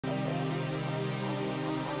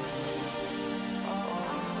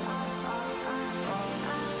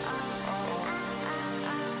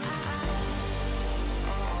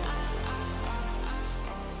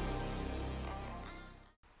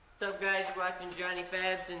What's up guys, you're watching Johnny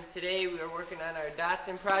Fabs, and today we are working on our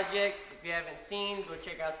Datsun project. If you haven't seen, go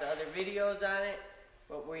check out the other videos on it.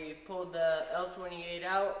 But we pulled the L28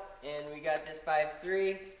 out and we got this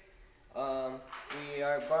 5.3. We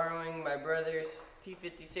are borrowing my brother's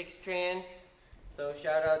T56 trans. So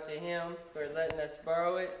shout out to him for letting us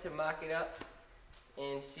borrow it to mock it up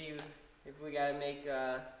and see if we gotta make,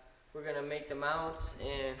 we're gonna make the mounts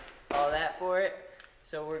and all that for it.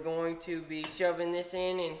 So we're going to be shoving this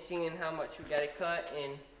in and seeing how much we gotta cut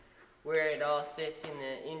and where it all sits in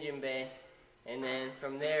the engine bay. And then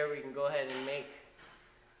from there we can go ahead and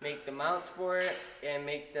make the mounts for it and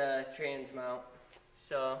make the trans mount.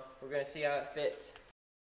 So we're gonna see how it fits.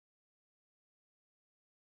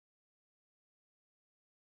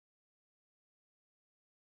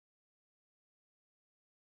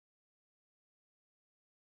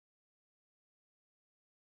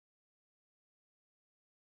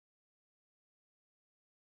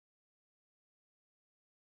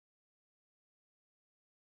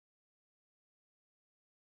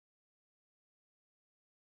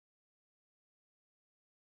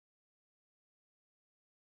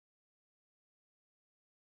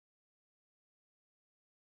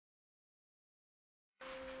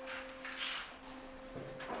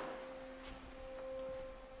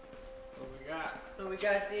 So we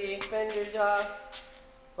got the fenders off,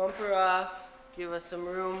 bumper off, give us some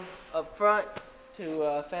room up front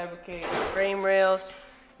to fabricate the frame rails,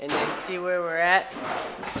 and then see where we're at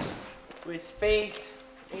with space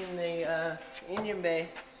in the engine bay.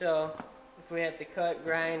 So if we have to cut,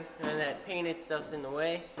 grind, none of that painted stuff's in the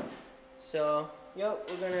way. So, yep,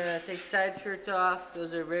 we're gonna take the side skirts off.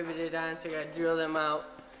 Those are riveted on, so I gotta drill them out,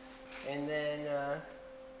 and then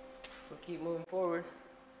we'll keep moving forward.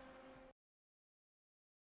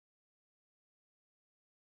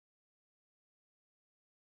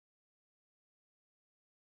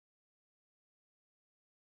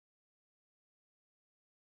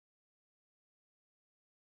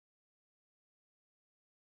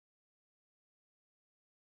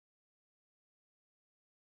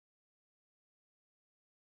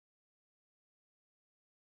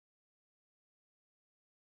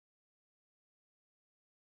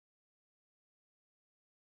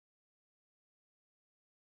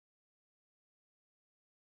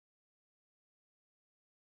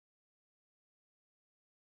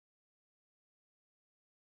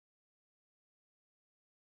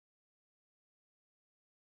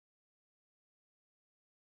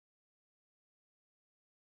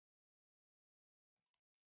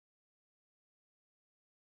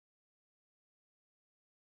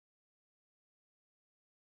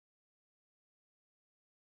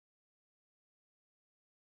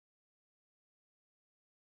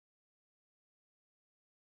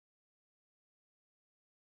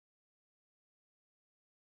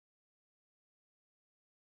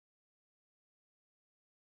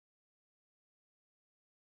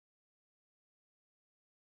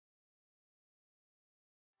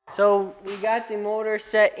 So we got the motor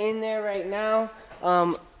set in there right now.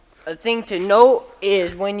 A thing to note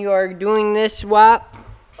is when you are doing this swap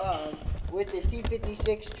with the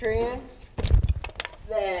T56 trans,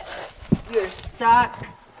 that your stock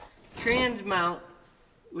trans mount,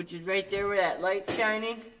 which is right there where that light's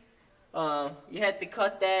shining, you have to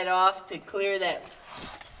cut that off to clear that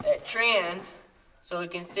trans so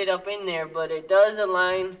it can sit up in there, but it does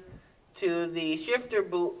align to the shifter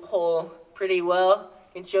boot hole pretty well.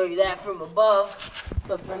 Can show you that from above,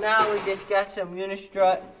 but for now we just got some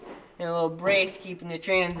unistrut and a little brace keeping the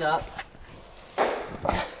trans up.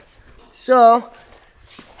 So,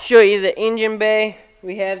 show you the engine bay.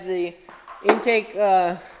 We have the intake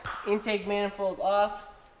manifold off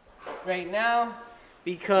right now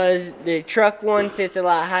because the truck one sits a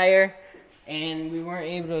lot higher and we weren't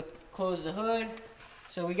able to close the hood.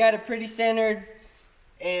 So we got it pretty centered,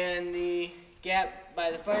 and the gap by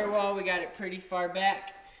the firewall, we got it pretty far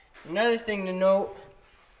back. Another thing to note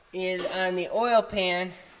is on the oil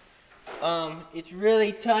pan, it's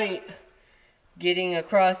really tight getting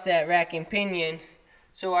across that rack and pinion.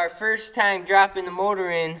 So our first time dropping the motor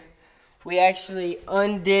in, we actually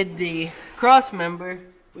undid the cross member,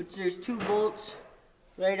 which there's 2 bolts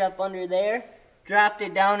right up under there, dropped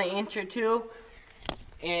it down an inch or 2,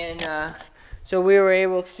 and so we were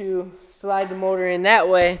able to slide the motor in that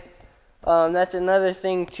way. That's another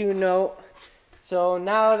thing to note. So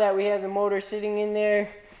now that we have the motor sitting in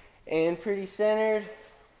there and pretty centered,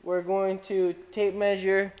 we're going to tape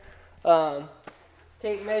measure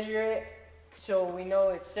it so we know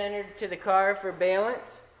it's centered to the car for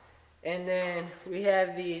balance. And then we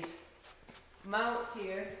have these mounts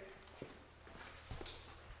here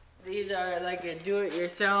These are like a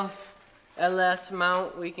do-it-yourself LS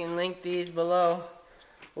mount. We can link these below.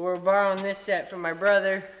 We're borrowing this set from my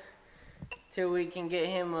brother till we can get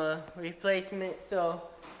him a replacement. So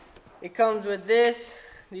it comes with this,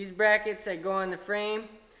 these brackets that go on the frame,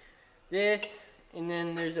 this, and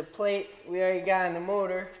then there's a plate we already got on the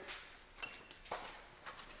motor.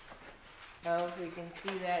 I don't know if we can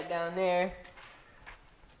see that down there.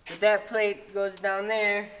 But that plate goes down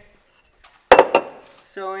there.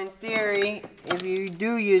 So in theory, if you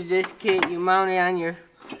do use this kit, you mount it on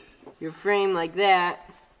your frame like that.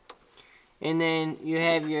 And then you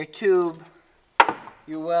have your tube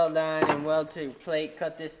you weld on and weld to your plate,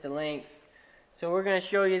 cut this to length. So we're going to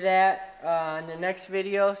show you that in the next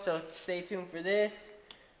video, so stay tuned for this.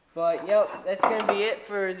 But yep, that's going to be it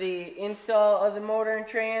for the install of the motor and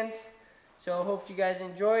trans. So hope you guys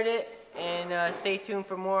enjoyed it, and stay tuned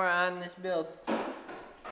for more on this build.